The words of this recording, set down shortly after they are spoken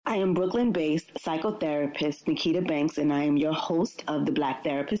I am Brooklyn-based psychotherapist Nikita Banks, and I am your host of the Black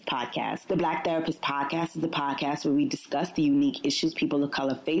Therapist Podcast. The Black Therapist Podcast is the podcast where we discuss the unique issues people of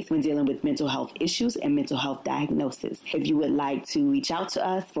color face when dealing with mental health issues and mental health diagnosis. If you would like to reach out to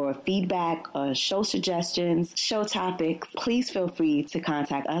us for feedback or show suggestions, show topics, please feel free to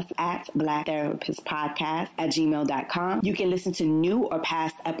contact us at blacktherapistpodcast@gmail.com. You can listen to new or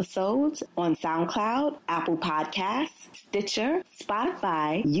past episodes on SoundCloud, Apple Podcasts, Stitcher,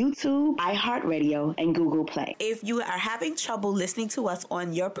 Spotify, YouTube, iHeartRadio, and Google Play. If you are having trouble listening to us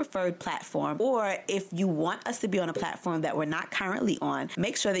on your preferred platform, or if you want us to be on a platform that we're not currently on,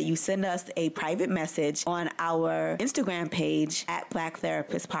 make sure that you send us a private message on our Instagram page at Black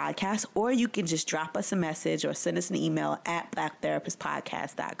Therapist Podcast, or you can just drop us a message or send us an email at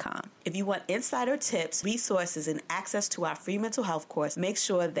blacktherapistpodcast.com. If you want insider tips, resources, and access to our free mental health course, make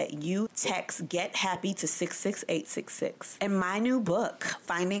sure that you text Get Happy to 66866. And my new book,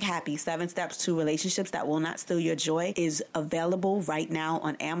 Finding Happy, 7 Steps to Relationships That Will Not Steal Your Joy, is available right now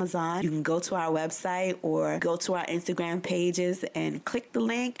on Amazon. You can go to our website or go to our Instagram pages and click the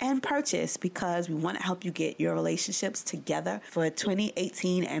link and purchase, because we want to help you get your relationships together for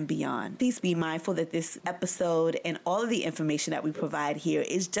 2018 and beyond. Please be mindful that this episode and all of the information that we provide here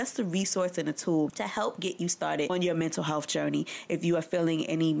is just a resource and a tool to help get you started on your mental health journey. If you are feeling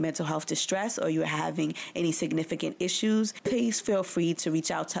any mental health distress or you are having any significant issues, please feel free to reach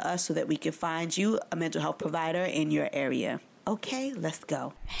out to us so that we can find you a mental health provider in your area. Okay, let's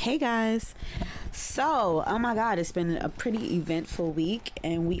go. Hey guys. So, oh my God, it's been a pretty eventful week,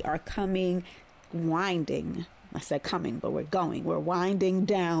 and we are winding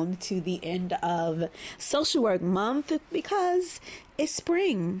down to the end of Social Work Month, because it's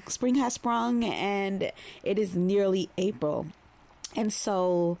spring. Spring has sprung and it is nearly April. And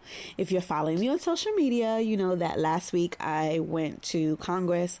so if you're following me on social media, you know that last week I went to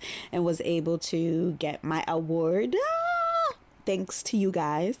Congress and was able to get my award. Thanks to you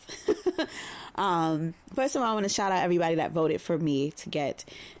guys. First of all, I want to shout out everybody that voted for me to get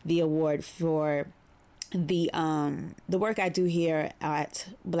the award for the work I do here at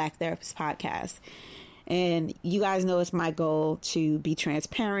Black Therapist Podcast. And you guys know it's my goal to be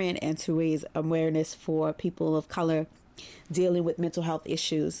transparent and to raise awareness for people of color dealing with mental health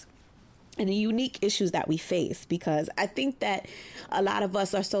issues and the unique issues that we face, because I think that a lot of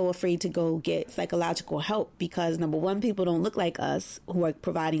us are so afraid to go get psychological help because, number one, people don't look like us who are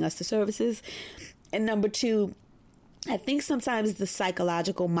providing us the services. And number two, I think sometimes the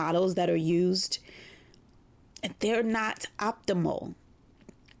psychological models that are used, they're not optimal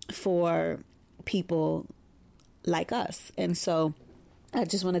for people like us. And so I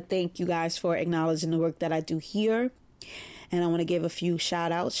just want to thank you guys for acknowledging the work that I do here. And I want to give a few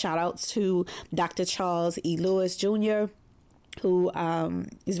shout outs. Shout out to Dr. Charles E. Lewis Jr., who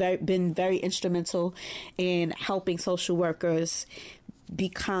has been very instrumental in helping social workers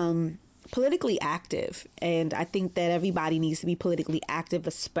become politically active. And I think that everybody needs to be politically active,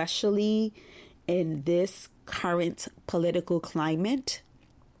 especially in this current political climate.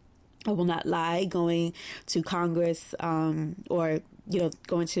 I will not lie, going to Congress or,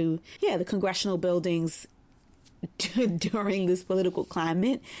 going to, the congressional buildings during this political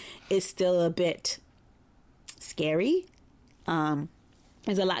climate is still a bit scary.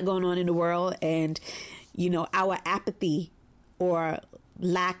 There's a lot going on in the world, and, our apathy or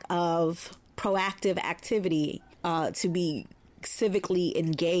lack of proactive activity to be civically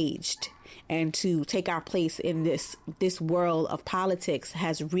engaged and to take our place in this world of politics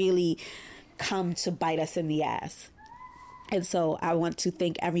has really come to bite us in the ass. And so I want to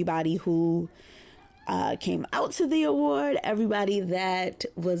thank everybody who came out to the award, everybody that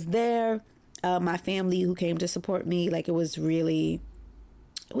was there, my family who came to support me. Like, it was really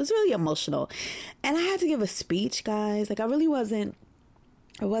emotional. And I had to give a speech, guys. Like, I wasn't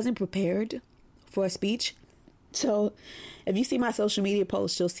prepared for a speech. So if you see my social media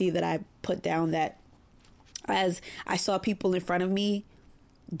posts, you'll see that I put down that as I saw people in front of me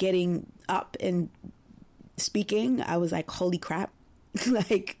getting up and speaking, I was like, holy crap.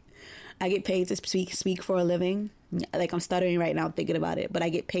 Like, I get paid to speak for a living. Like, I'm stuttering right now thinking about it, but I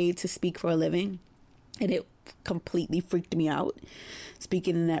get paid to speak for a living. And it completely freaked me out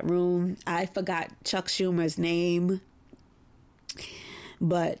speaking in that room. I forgot Chuck Schumer's name,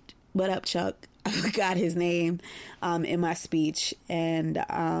 but what up, Chuck? I forgot his name in my speech. And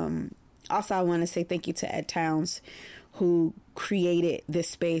also I want to say thank you to Ed Towns, who created this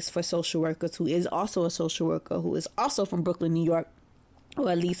space for social workers, who is also a social worker, who is also from Brooklyn, New York, or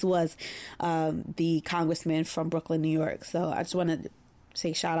at least was the congressman from Brooklyn, New York. So I just want to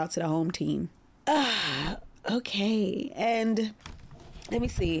say shout out to the home team. Okay. And let me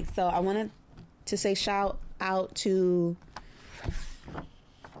see. So I wanted to say shout out to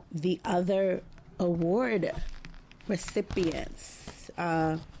the other award recipients.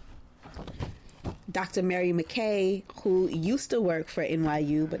 Dr. Mary McKay, who used to work for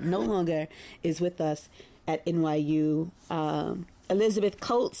NYU but no longer is with us at NYU. Elizabeth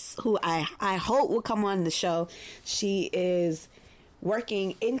Coates, who I hope will come on the show. She is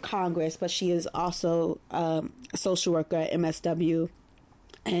working in Congress, but she is also a social worker at MSW.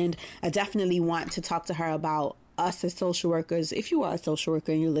 And I definitely want to talk to her about us as social workers, if you are a social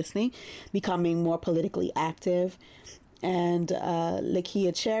worker and you're listening, becoming more politically active. And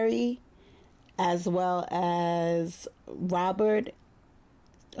Lakia Cherry, as well as Robert,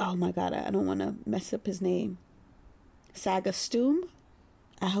 oh my God, I don't want to mess up his name, Sagastum.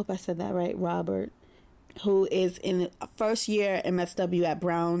 I hope I said that right, Robert, who is in first year MSW at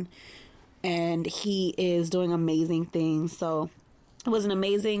Brown, and he is doing amazing things. So it was an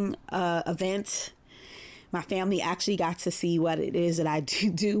amazing event. My family actually got to see what it is that I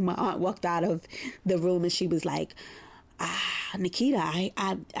do. My aunt walked out of the room and she was like, Nikita,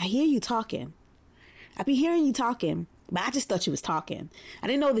 I hear you talking. I've been hearing you talking, but I just thought you was talking. I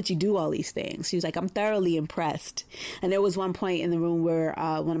didn't know that you do all these things. She was like, I'm thoroughly impressed. And there was one point in the room where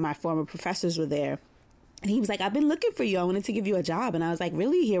one of my former professors were there. And he was like, I've been looking for you. I wanted to give you a job. And I was like,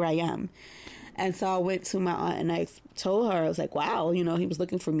 really? Here I am. And so I went to my aunt and I told her, I was like, wow, he was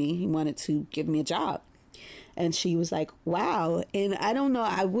looking for me. He wanted to give me a job. And she was like, wow. And I don't know,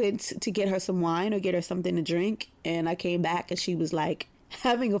 I went to get her some wine or get her something to drink. And I came back and she was like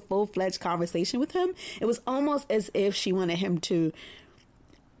having a full-fledged conversation with him. It was almost as if she wanted him to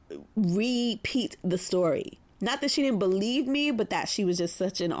repeat the story. Not that she didn't believe me, but that she was just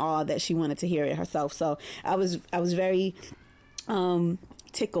such in awe that she wanted to hear it herself. So I was very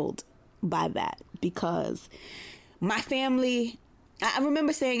tickled by that, because my family, I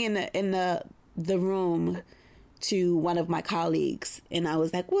remember saying in the room to one of my colleagues, and I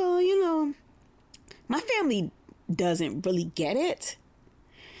was like, well, my family doesn't really get it.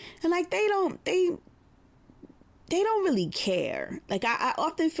 And like, they don't really care. Like, I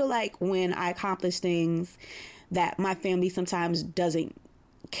often feel like when I accomplish things that my family sometimes doesn't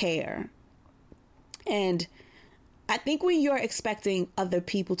care. And I think when you're expecting other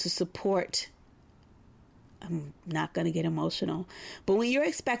people to support, I'm not going to get emotional, but when you're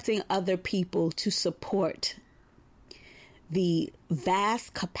expecting other people to support the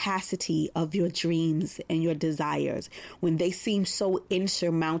vast capacity of your dreams and your desires, when they seem so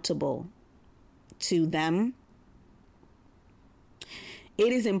insurmountable to them,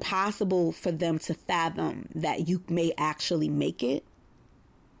 it is impossible for them to fathom that you may actually make it.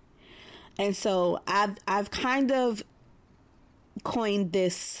 And so I've kind of coined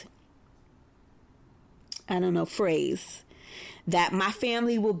this, phrase, that my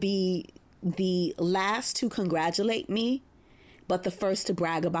family will be the last to congratulate me, but the first to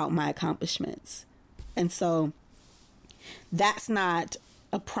brag about my accomplishments. And so that's not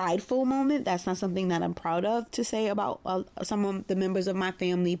a prideful moment. That's not something that I'm proud of to say about some of the members of my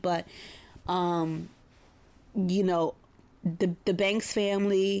family. But, the Banks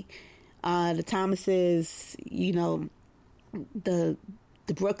family, the Thomases, the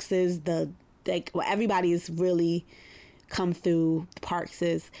Brookses, everybody's really come through. The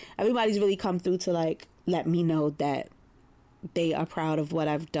Parkses, everybody's really come through to let me know that they are proud of what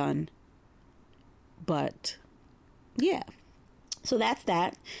I've done. But yeah, so that's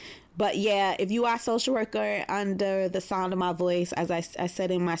that. But yeah, if you are a social worker under the sound of my voice, as I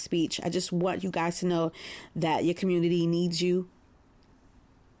said in my speech, I just want you guys to know that your community needs you.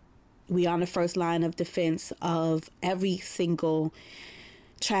 We are on the first line of defense of every single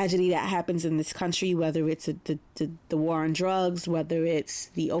tragedy that happens in this country, whether it's the war on drugs, whether it's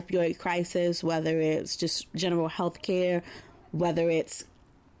the opioid crisis, whether it's just general health care, whether it's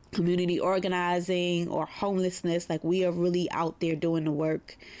community organizing or homelessness. Like, we are really out there doing the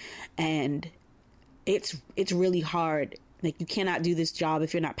work, and it's really hard. Like, you cannot do this job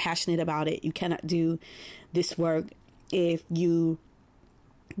if you're not passionate about it. You cannot do this work if you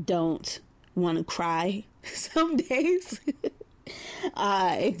don't want to cry some days.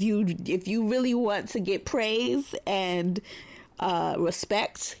 If you really want to get praise and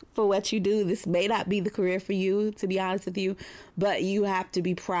respect for what you do, this may not be the career for you, to be honest with you, but you have to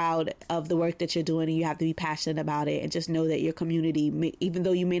be proud of the work that you're doing, and you have to be passionate about it, and just know that your community, even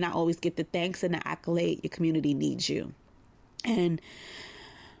though you may not always get the thanks and the accolade, your community needs you. And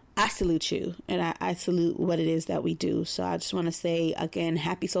I salute you, and I salute what it is that we do. So I just want to say again,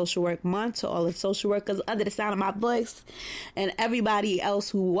 happy Social Work Month to all the social workers under the sound of my voice, and everybody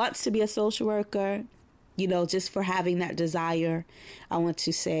else who wants to be a social worker. just for having that desire, I want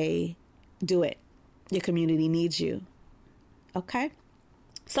to say, do it. Your community needs you. Okay?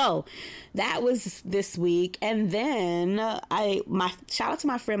 So that was this week. And then my shout out to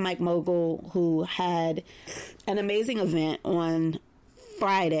my friend Mike Mogul, who had an amazing event on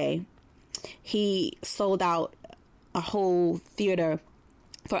Friday. He sold out a whole theater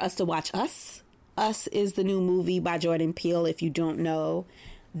for us to watch Us. Us is the new movie by Jordan Peele. If you don't know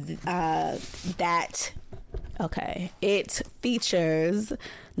that, okay. It features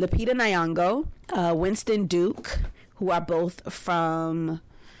Lupita Nyong'o, Winston Duke, who are both from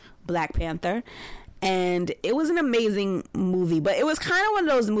Black Panther, and it was an amazing movie. But it was kind of one of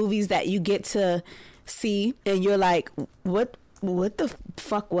those movies that you get to see and you're like, what the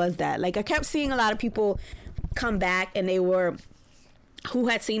fuck was that? Like, I kept seeing a lot of people come back and who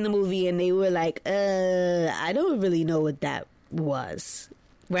had seen the movie and they were like, I don't really know what that was,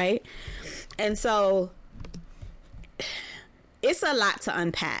 right? And so it's a lot to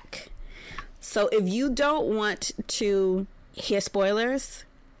unpack. So if you don't want to hear spoilers,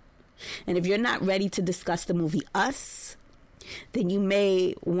 and if you're not ready to discuss the movie Us, then you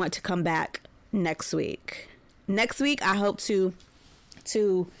may want to come back next week. Next week, I hope to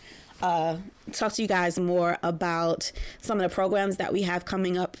talk to you guys more about some of the programs that we have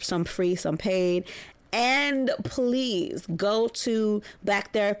coming up, some free, some paid. And please go to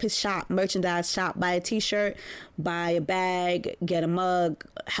Black Therapist Shop, merchandise shop, buy a t-shirt, buy a bag, get a mug,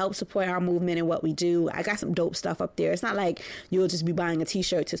 help support our movement and what we do. I got some dope stuff up there. It's not like you'll just be buying a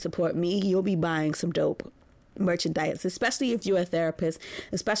t-shirt to support me. You'll be buying some dope merchandise, especially if you're a therapist,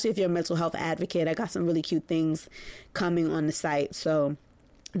 especially if you're a mental health advocate. I got some really cute things coming on the site. So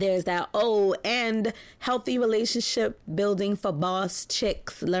there's that. Oh, and healthy relationship building for boss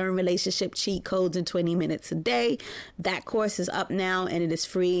chicks. Learn relationship cheat codes in 20 minutes a day. That course is up now and it is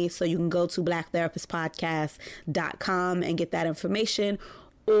free. So you can go to blacktherapistpodcast.com and get that information,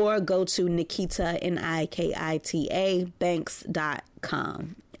 or go to Nikita, Nikita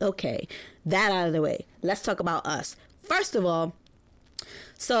Banks.com. Okay, that out of the way. Let's talk about Us. First of all,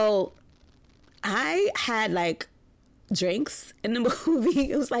 so I had like drinks in the movie.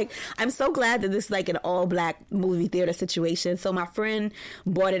 It was like, I'm so glad that this is like an all black movie theater situation. So my friend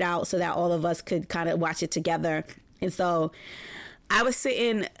bought it out so that all of us could kind of watch it together. And so I was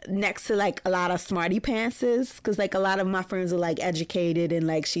sitting next to like a lot of smarty pantses, because like a lot of my friends are like educated and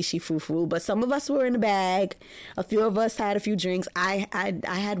like shishi frou frou, but some of us were in the bag. A few of us had a few drinks. I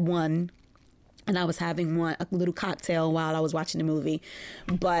had one, and I was having a little cocktail while I was watching the movie.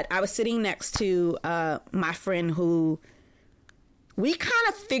 But I was sitting next to my friend who, we kind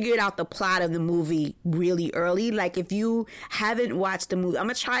of figured out the plot of the movie really early. Like, if you haven't watched the movie, I'm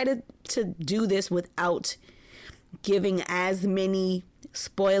going to try to do this without giving as many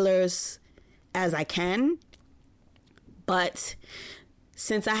spoilers as I can. But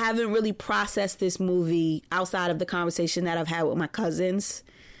since I haven't really processed this movie outside of the conversation that I've had with my cousins,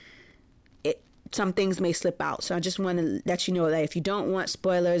 some things may slip out. So I just want to let you know that if you don't want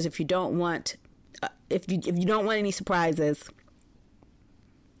spoilers, if you don't want any surprises,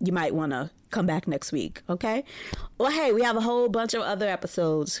 you might want to come back next week. Okay. Well, hey, we have a whole bunch of other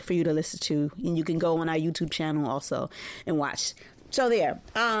episodes for you to listen to, and you can go on our YouTube channel also and watch. So there,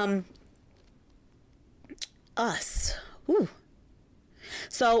 Us. Whew.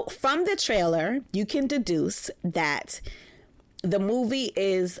 So from the trailer, you can deduce that the movie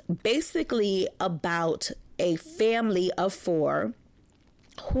is basically about a family of 4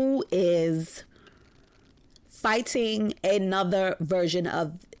 who is fighting another version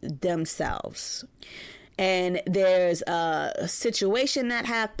of themselves. And there's a situation that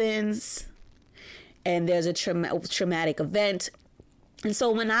happens, and there's a traumatic event. And so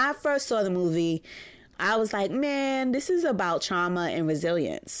when I first saw the movie, I was like, man, this is about trauma and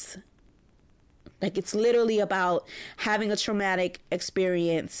resilience. Like, it's literally about having a traumatic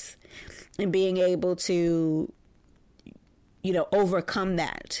experience and being able to, overcome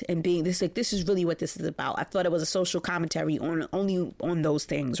that, and being this is really what this is about. I thought it was a social commentary on those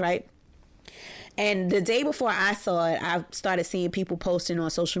things, right? And the day before I saw it, I started seeing people posting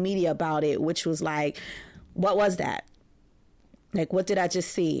on social media about it, which was like, what was that? Like, what did I just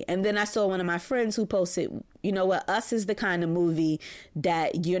see? And then I saw one of my friends who posted, you know what, Us is the kind of movie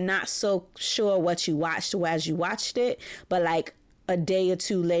that you're not so sure what you watched as you watched it, but like a day or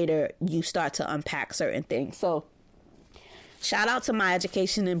two later, you start to unpack certain things. So shout out to my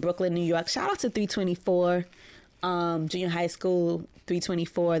education in Brooklyn, New York. Shout out to 324, junior high school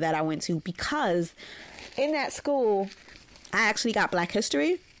 324 that I went to, because in that school, I actually got Black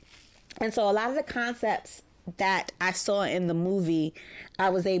history. And so a lot of the concepts that I saw in the movie, I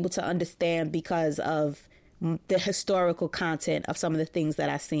was able to understand because of the historical content of some of the things that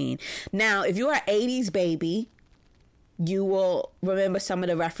I've seen. Now, if you're an 80s baby, you will remember some of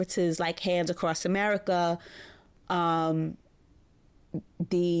the references like Hands Across America, the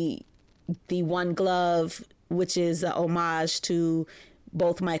One Glove, which is an homage to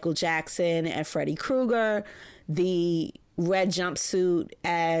both Michael Jackson and Freddy Krueger, the red jumpsuit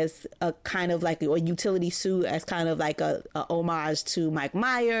as a kind of like a utility suit as kind of like a homage to Mike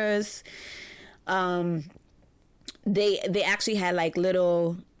Myers. They actually had like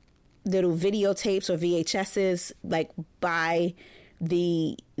little videotapes or VHSs like by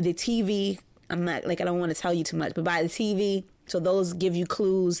the TV. I'm not like, I don't want to tell you too much, but by the TV. So those give you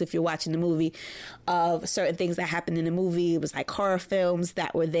clues if you're watching the movie of certain things that happened in the movie. It was like horror films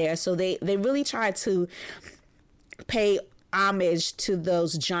that were there. So they really tried to pay homage to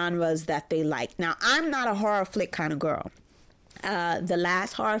those genres that they like. Now, I'm not a horror flick kind of girl. The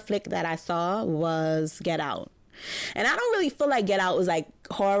last horror flick that I saw was Get Out. And I don't really feel like Get Out was like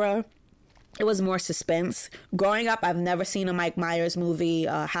horror. It was more suspense. Growing up, I've never seen a Mike Myers movie,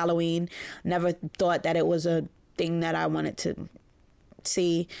 Halloween. Never thought that it was a thing that I wanted to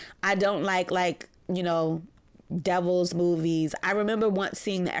see. I don't like, you know, devil's movies. I remember once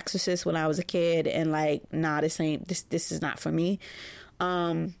seeing The Exorcist when I was a kid and like, nah, this is not for me.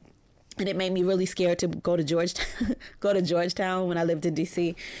 And it made me really scared to go to Georgetown when I lived in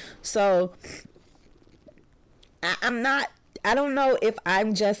DC. So I don't know if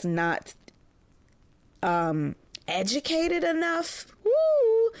I'm just not educated enough.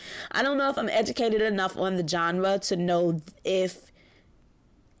 Woo! I don't know if I'm educated enough on the genre to know if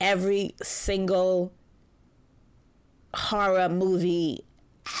every single horror movie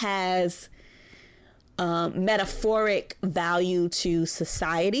has metaphoric value to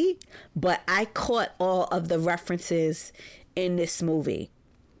society, but I caught all of the references in this movie.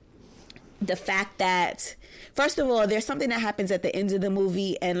 The fact that, first of all, there's something that happens at the end of the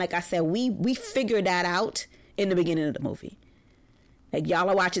movie, and like I said, we figured that out in the beginning of the movie. Like, y'all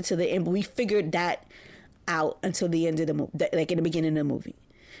are watching to the end, but we figured that out until the end of the movie, like in the beginning of the movie,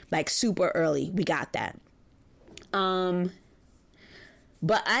 like super early. We got that. But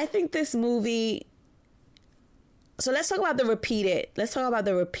I think this movie. So let's talk about the repeated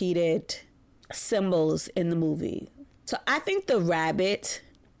symbols in the movie. So I think the rabbit,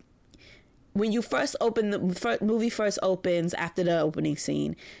 when you first open the movie first opens after the opening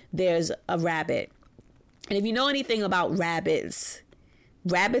scene, there's a rabbit. And if you know anything about rabbits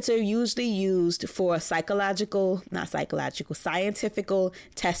are usually used for scientific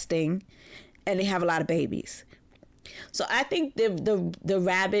testing, and they have a lot of babies. So I think the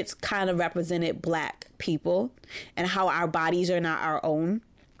rabbits kind of represented Black people and how our bodies are not our own,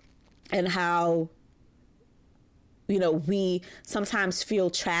 and how, you know, we sometimes feel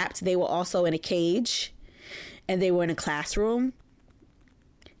trapped. They were also in a cage and they were in a classroom.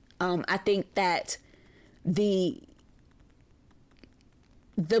 I think that the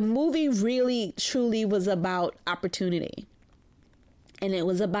movie really truly was about opportunity, and it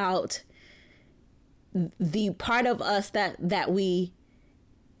was about the part of us that we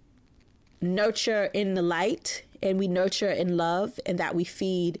nurture in the light and we nurture in love and that we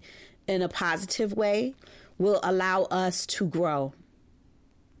feed in a positive way will allow us to grow.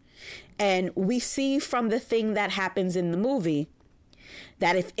 And we see from the thing that happens in the movie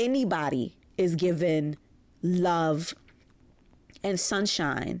that if anybody is given love and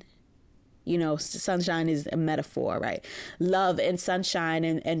sunshine, you know, sunshine is a metaphor, right? Love and sunshine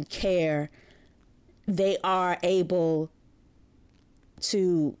and care, they are able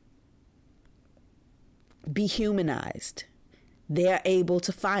to be humanized. They're able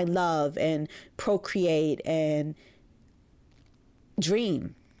to find love and procreate and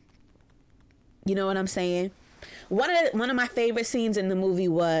dream. You know what I'm saying? One of my favorite scenes in the movie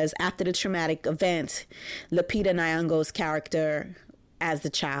was after the traumatic event, Lupita Nyong'o's character as the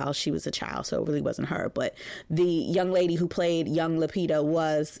child, she was a child, so it really wasn't her, but the young lady who played young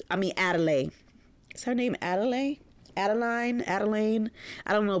Lupita Adelaide. Is her name Adelaide? Adeline?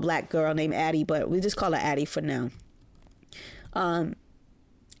 I don't know a Black girl named Addie, but we just call her Addie for now.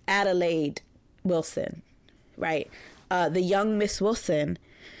 Adelaide Wilson, right? The young Miss Wilson,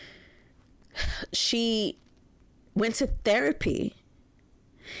 she went to therapy,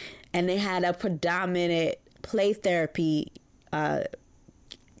 and they had a predominant play therapy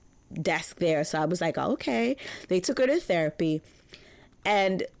desk there. So I was like, oh, okay. They took her to therapy,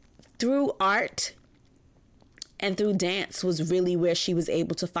 and through art and through dance was really where she was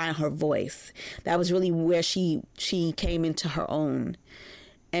able to find her voice. That was really where she came into her own.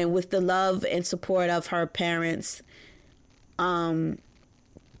 And with the love and support of her parents,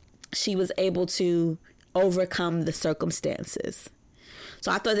 she was able to overcome the circumstances.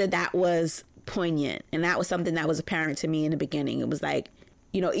 So I thought that was poignant, and that was something that was apparent to me in the beginning. It was like,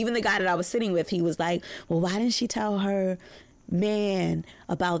 you know, even the guy that I was sitting with, he was like, well, why didn't she tell her man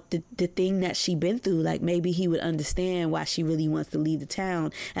about the thing that she been through? Like, maybe he would understand why she really wants to leave the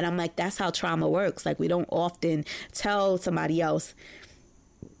town. And I'm like, that's how trauma works. Like, we don't often tell somebody else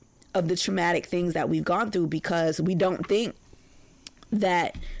of the traumatic things that we've gone through because we don't think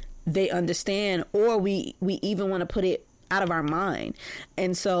that they understand, or we even want to put it out of our mind.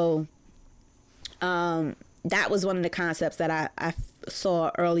 And so that was one of the concepts that I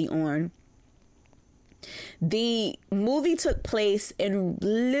saw early on. The movie took place in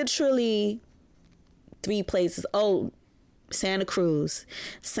literally 3 places. Oh, Santa Cruz.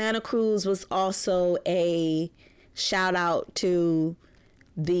 Santa Cruz was also a shout out to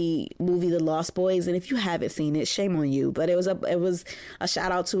the movie The Lost Boys, and if you haven't seen it, shame on you. But it was a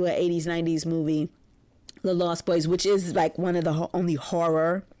shout out to an 80s 90s movie, The Lost Boys, which is like one of the only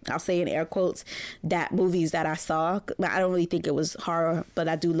horror, I'll say in air quotes, that movies that I saw. I don't really think it was horror, but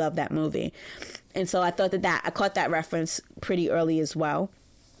I do love that movie. And so I thought that I caught that reference pretty early as well.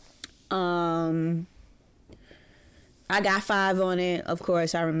 I got 5 on it. Of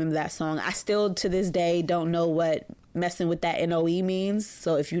course, I remember that song. I still, to this day, don't know what messing with that NOE means.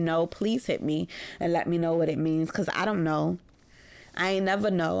 So if you know, please hit me and let me know what it means, because I don't know. I ain't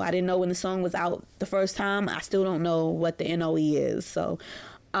never know. I didn't know when the song was out the first time. I still don't know what the NOE is. So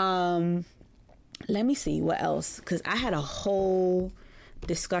let me see what else, because I had a whole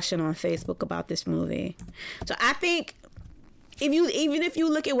discussion on Facebook about this movie. So I think even if you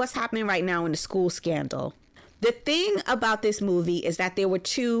look at what's happening right now in the school scandal, the thing about this movie is that there were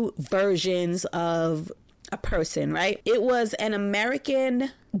 2 versions of a person, right? It was an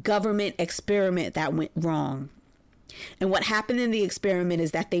American government experiment that went wrong. And what happened in the experiment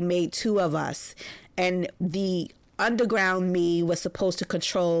is that they made 2 of us, and the underground me was supposed to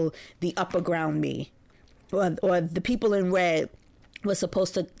control the upper ground me, or the people in red was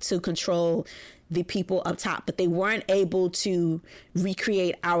supposed to control the people up top, but they weren't able to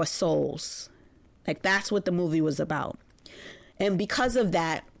recreate our souls. Like, that's what the movie was about. And because of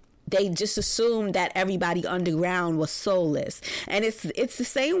that, they just assumed that everybody underground was soulless. And it's the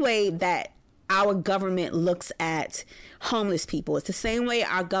same way that our government looks at homeless people. It's the same way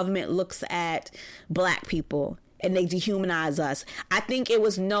our government looks at Black people, and they dehumanize us. I think it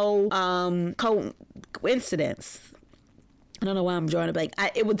was no coincidence. I don't know why I'm drawing it blank.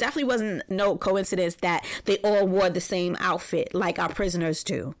 It definitely wasn't no coincidence that they all wore the same outfit like our prisoners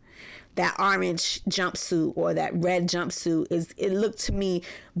do. That orange jumpsuit or that red jumpsuit, it looked to me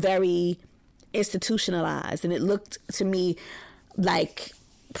very institutionalized, and it looked to me like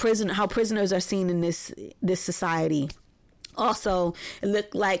how prisoners are seen in this society. Also, it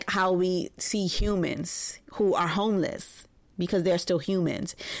looked like how we see humans who are homeless because they're still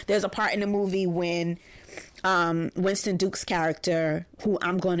humans. There's a part in the movie when Winston Duke's character, who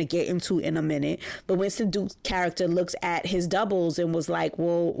I'm going to get into in a minute, but Winston Duke's character looks at his doubles and was like,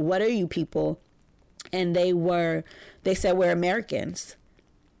 well, what are you people? And they said, we're Americans.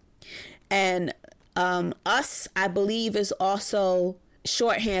 And us, I believe, is also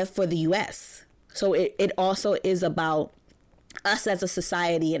shorthand for the U.S. So it also is about us as a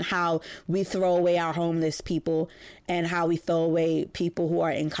society and how we throw away our homeless people and how we throw away people who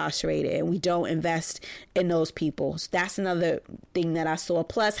are incarcerated, and we don't invest in those people. So that's another thing that I saw.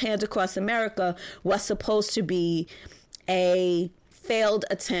 Plus, Hands Across America was supposed to be a failed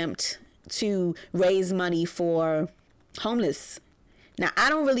attempt to raise money for homeless. Now, I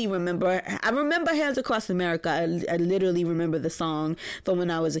don't really remember. I remember Hands Across America. I literally remember the song from when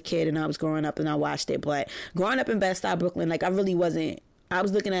I was a kid and I was growing up and I watched it. But growing up in Bed-Stuy, Brooklyn, like, I really wasn't. I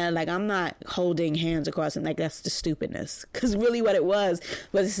was looking at it like, I'm not holding hands across and like, that's the stupidness. Because really what it was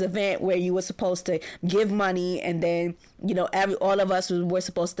this event where you were supposed to give money, and then, you know, all of us were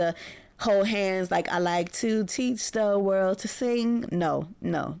supposed to hold hands like, I like to teach the world to sing. No,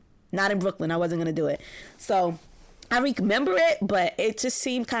 not in Brooklyn. I wasn't going to do it. So I remember it, but it just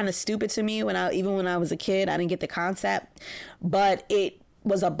seemed kind of stupid to me even when I was a kid. I didn't get the concept, but it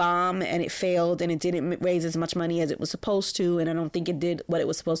was a bomb and it failed and it didn't raise as much money as it was supposed to. And I don't think it did what it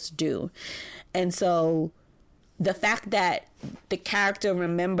was supposed to do. And so the fact that the character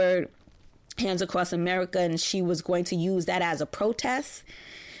remembered Hands Across America and she was going to use that as a protest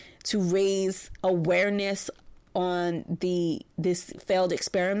to raise awareness on this failed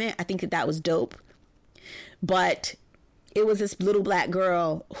experiment, I think that was dope. But it was this little Black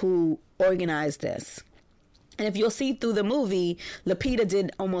girl who organized this. And if you'll see through the movie, Lupita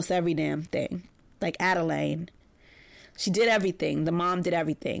did almost every damn thing. Like Adeline. She did everything. The mom did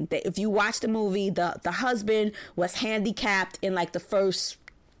everything. If you watch the movie, the husband was handicapped in like the first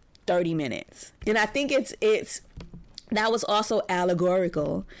 30 minutes. And I think that was also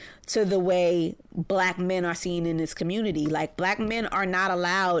allegorical to the way black men are seen in this community. Like, black men are not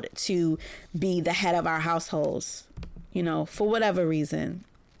allowed to be the head of our households, you know, for whatever reason,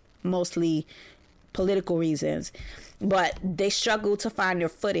 mostly political reasons. But they struggle to find their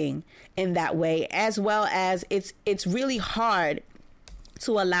footing in that way, as well as it's really hard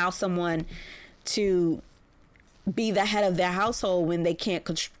to allow someone to be the head of their household when they can't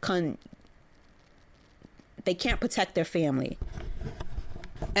they can't protect their family.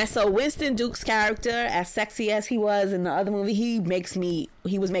 And so Winston Duke's character, as sexy as he was in the other movie, he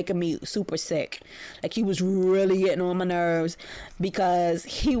was making me super sick. Like, he was really getting on my nerves because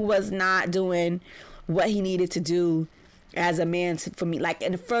he was not doing what he needed to do as a man for me. Like,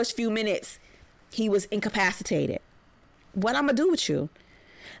 in the first few minutes, he was incapacitated. What I'm gonna do with you?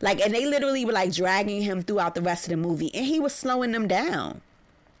 Like, and they literally were like dragging him throughout the rest of the movie, and he was slowing them down.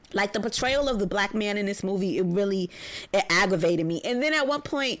 Like, the portrayal of the black man in this movie, it aggravated me. And then at one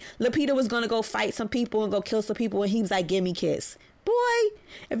point, Lupita was going to go fight some people and go kill some people. And he was like, give me a kiss. Boy,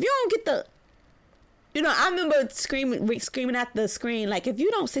 if you don't get the... You know, I remember screaming at the screen, like, if you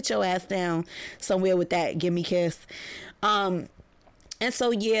don't sit your ass down somewhere with that, give me a kiss. And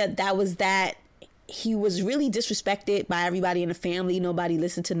so, yeah, that was that. He was really disrespected by everybody in the family. Nobody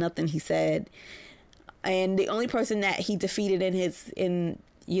listened to nothing he said. And the only person that he defeated in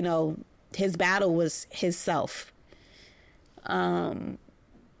his battle was himself. So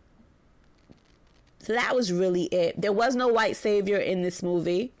that was really it. There was no white savior in this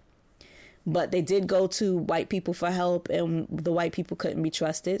movie, but they did go to white people for help, and the white people couldn't be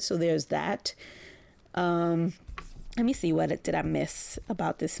trusted. So there's that. Let me see, what did I miss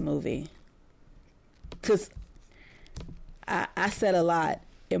about this movie? Because I said a lot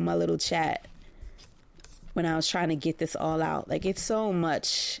in my little chat when I was trying to get this all out. Like, it's so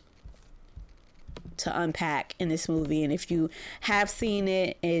much to unpack in this movie. And if you have seen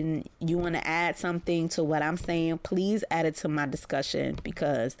it and you want to add something to what I'm saying, please add it to my discussion,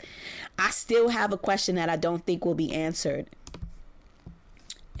 because I still have a question that I don't think will be answered.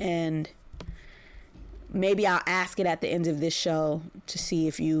 And maybe I'll ask it at the end of this show to see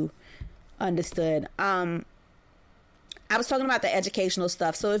if you understood. I was talking about the educational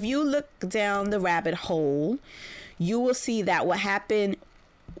stuff. So if you look down the rabbit hole, you will see that what happened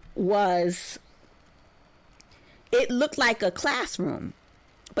was, it looked like a classroom,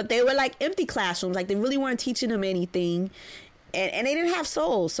 but they were like empty classrooms. Like, they really weren't teaching them anything, and they didn't have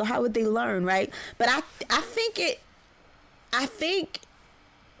souls. So how would they learn, right? But I think it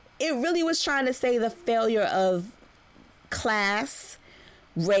really was trying to say the failure of class,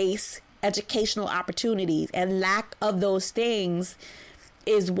 race, educational opportunities, and lack of those things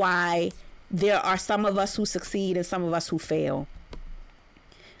is why there are some of us who succeed and some of us who fail.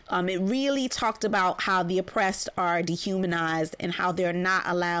 It really talked about how the oppressed are dehumanized and how they're not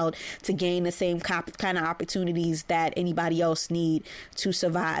allowed to gain the same kind of opportunities that anybody else need to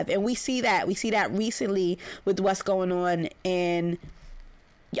survive. And we see that recently with what's going on in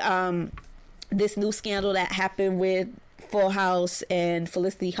this new scandal that happened with Full House and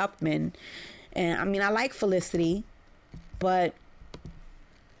Felicity Huffman. And I mean, I like Felicity, but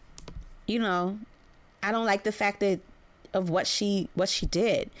you know, I don't like the fact that of what she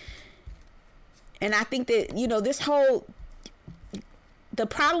did. And I think that, you know, the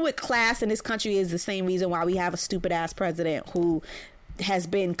problem with class in this country is the same reason why we have a stupid ass president who has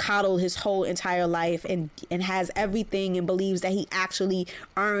been coddled his whole entire life and has everything and believes that he actually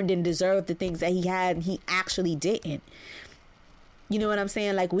earned and deserved the things that he had, and he actually didn't. You know what I'm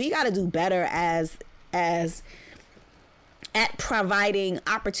saying? Like, we got to do better as at providing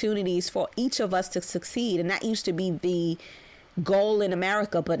opportunities for each of us to succeed. And that used to be the goal in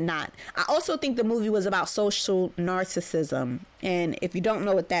America, but not. I also think the movie was about social narcissism. And if you don't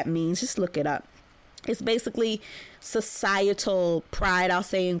know what that means, just look it up. It's basically societal pride, I'll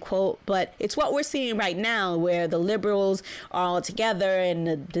say in quote, but it's what we're seeing right now, where the liberals are all together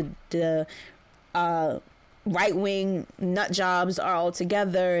and the right-wing nut jobs are all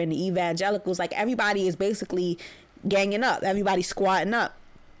together, and the evangelicals, like, everybody is basically ganging up, everybody's squatting up.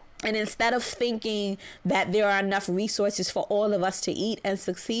 And instead of thinking that there are enough resources for all of us to eat and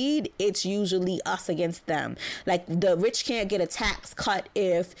succeed, it's usually us against them. Like, the rich can't get a tax cut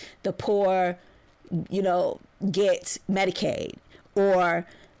if the poor, you know, get Medicaid. Or,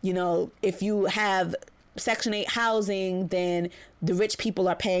 you know, if you have Section 8 housing, then the rich people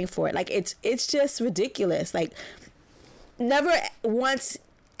are paying for it. Like, it's just ridiculous. Like, never once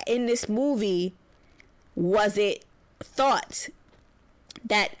in this movie was it thought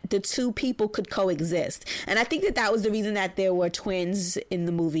that the two people could coexist. And I think that that was the reason that there were twins in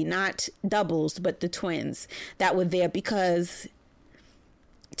the movie, not doubles, but the twins that were there, because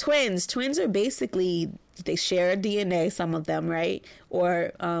twins are basically, they share DNA, some of them, right?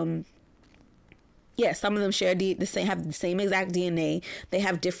 Or, yeah, some of them share the same, have the same exact DNA. They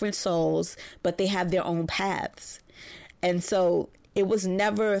have different souls, but they have their own paths. And so it was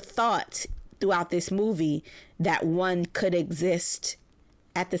never thought throughout this movie that one could exist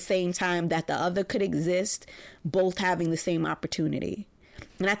at the same time that the other could exist, both having the same opportunity.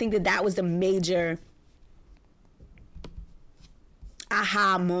 And I think that that was the major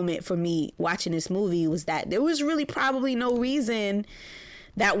aha moment for me watching this movie, was that there was really probably no reason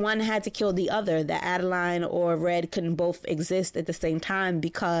that one had to kill the other, that Adeline or Red couldn't both exist at the same time,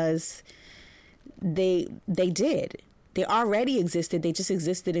 because they did. They already existed. They just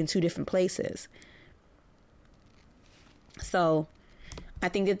existed in two different places. So I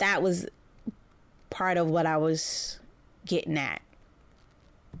think that that was part of what I was getting at.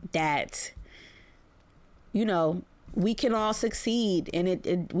 That, you know, we can all succeed,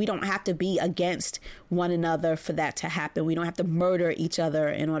 and we don't have to be against one another for that to happen. We don't have to murder each other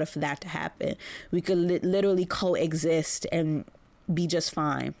in order for that to happen. We could literally coexist and be just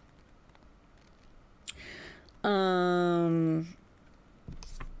fine. The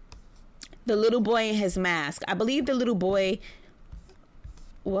little boy and his mask. I believe the little boy,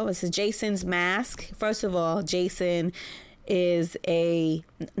 what was it, Jason's mask. First of all, Jason is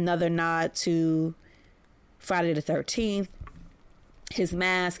another nod to Friday the 13th. His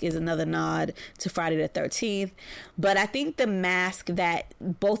mask is another nod to Friday the 13th. But I think the mask that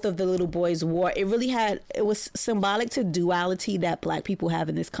both of the little boys wore, it was symbolic to duality that Black people have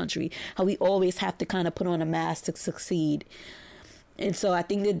in this country. How we always have to kind of put on a mask to succeed. And so I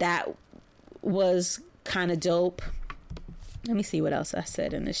think that was kind of dope. Let me see what else I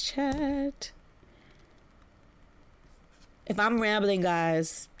said in this chat. If I'm rambling,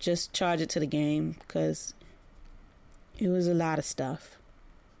 guys, just charge it to the game, because it was a lot of stuff.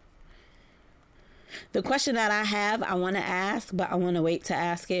 The question that I want to ask, but I want to wait to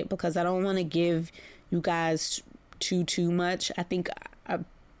ask it because I don't want to give you guys too much. I think I've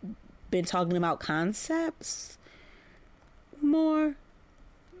been talking about concepts more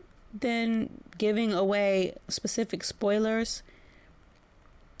than giving away specific spoilers.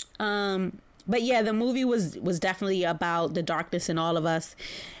 But yeah, the movie was definitely about the darkness in all of us,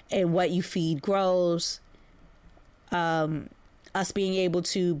 and what you feed grows. Us being able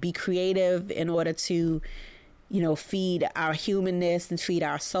to be creative in order to, you know, feed our humanness and feed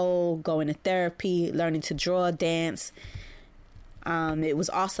our soul, going to therapy, learning to draw, dance. It was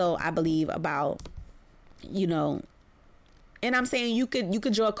also, I believe, about, you know, and I'm saying you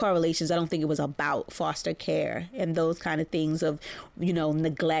could draw correlations. I don't think it was about foster care and those kind of things of, you know,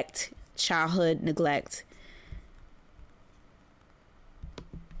 neglect, childhood neglect.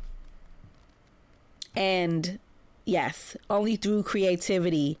 And yes, only through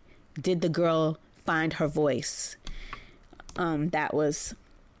creativity did the girl find her voice. That was,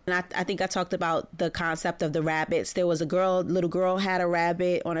 and I think I talked about the concept of the rabbits. There was little girl had a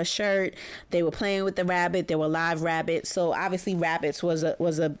rabbit on a shirt. They were playing with the rabbit. There were live rabbits. So obviously rabbits was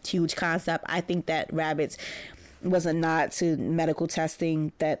a huge concept. I think that rabbits was a nod to medical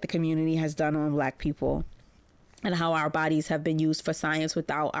testing that the community has done on Black people, and how our bodies have been used for science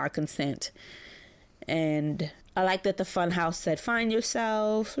without our consent. And I like that the Funhouse said, find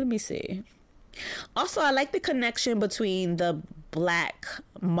yourself. Let me see. Also, I like the connection between the Black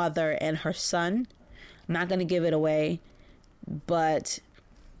mother and her son. I'm not going to give it away, but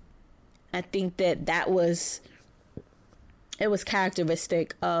I think that was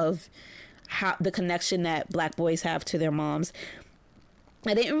characteristic of how the connection that Black boys have to their moms.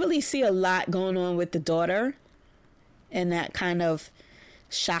 I didn't really see a lot going on with the daughter, and that kind of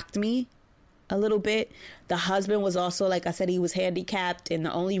shocked me a little bit. The husband was also, like I said, he was handicapped, and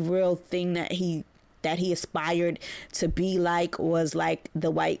the only real thing that he aspired to be like was like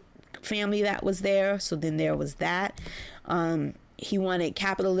the white family that was there. So then there was that. He wanted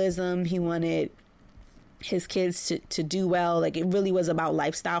capitalism. He wanted his kids to do well. Like, it really was about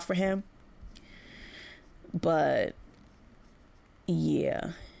lifestyle for him. But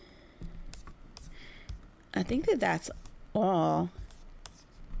yeah, I think that's all.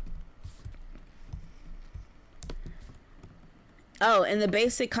 Oh, and the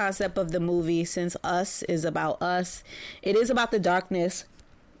basic concept of the movie, since Us is about us, it is about the darkness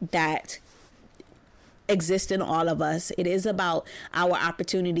that exists in all of us. It is about our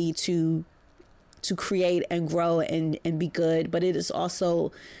opportunity to create and grow and be good, but it is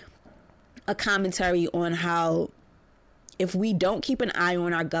also a commentary on how if we don't keep an eye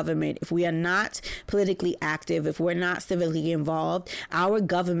on our government, if we are not politically active, if we're not civically involved, our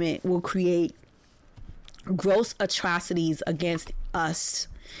government will create gross atrocities against us,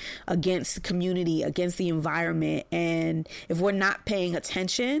 against the community, against the environment. And if we're not paying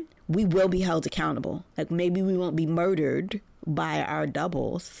attention, we will be held accountable. Like, maybe we won't be murdered by our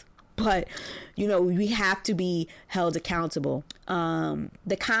doubles, but, you know, we have to be held accountable.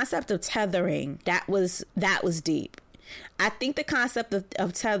 The concept of tethering, that was deep. I think the concept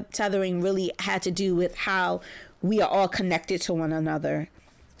of tethering really had to do with how we are all connected to one another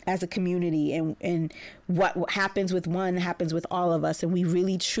as a community, and what happens with one happens with all of us. And we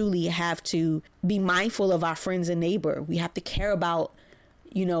really, truly have to be mindful of our friends and neighbor. We have to care about,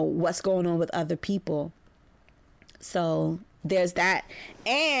 you know, what's going on with other people. So there's that.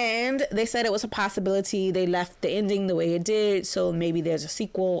 And they said it was a possibility. They left the ending the way it did. So maybe there's a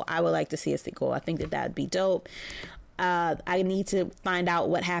sequel. I would like to see a sequel. I think that'd be dope. I need to find out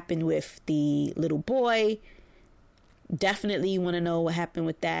what happened with the little boy. Definitely want to know what happened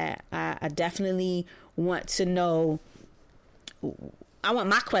with that. I definitely want to know. I want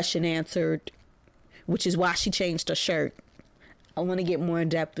my question answered, which is why she changed her shirt. I want to get more in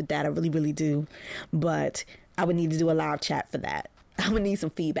depth with that. I really, really do. But I would need to do a live chat for that. I would need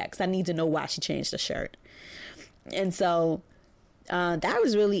some feedback because I need to know why she changed the shirt. And so that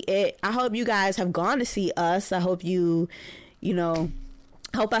was really it. I hope you guys have gone to see Us. I hope you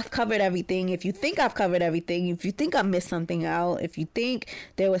hope I've covered everything. If you think I've covered everything, if you think I missed something out, if you think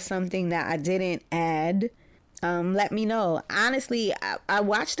there was something that I didn't add, let me know. Honestly, I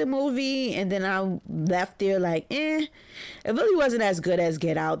watched the movie and then I left there like, it really wasn't as good as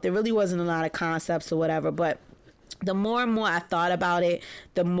Get Out. There really wasn't a lot of concepts or whatever, but the more and more I thought about it,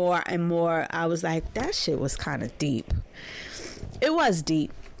 the more and more I was like, that shit was kind of deep. It was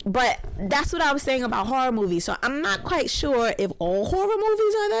deep. But that's what I was saying about horror movies. So I'm not quite sure if all horror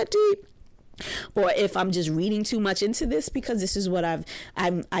movies are that deep, or if I'm just reading too much into this, because this is what I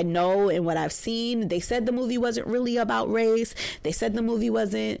know and what I've seen. They said the movie wasn't really about race. They said the movie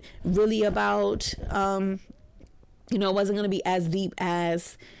wasn't really about, it wasn't going to be as deep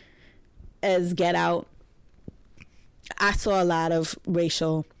as Get Out. I saw a lot of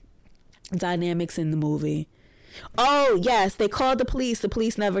racial dynamics in the movie. Oh, yes, they called the police. The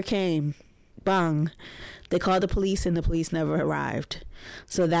police never came. Bang. They called the police and the police never arrived.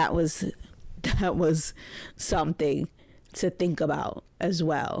 So that was something to think about as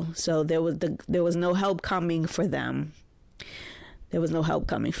well. So there was no help coming for them. There was no help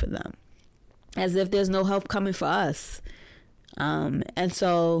coming for them. As if there's no help coming for us. And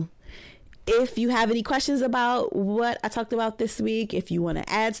so if you have any questions about what I talked about this week, if you want to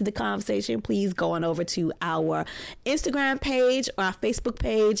add to the conversation, please go on over to our Instagram page or our Facebook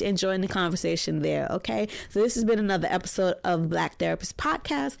page and join the conversation there, okay? So this has been another episode of Black Therapist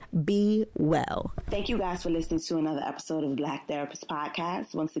Podcast. Be well. Thank you guys for listening to another episode of Black Therapist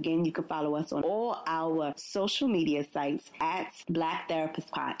Podcast. Once again, you can follow us on all our social media sites at Black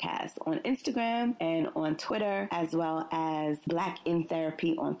Therapist Podcast on Instagram and on Twitter, as well as Black in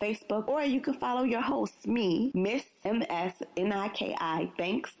Therapy on Facebook, or you can follow your host, me, Miss MSNIKI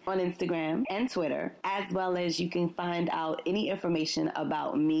Banks on Instagram and Twitter, as well as you can find out any information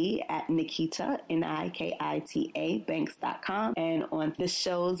about me at Nikita, NIKITA Banks.com, and on the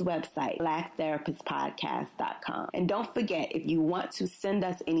show's website, blacktherapistpodcast.com. And don't forget, if you want to send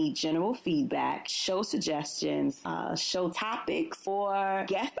us any general feedback, show suggestions, show topics, or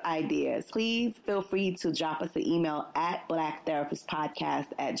guest ideas, please feel free to drop us an email at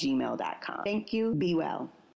blacktherapistpodcast@gmail.com. Thank you. Be well.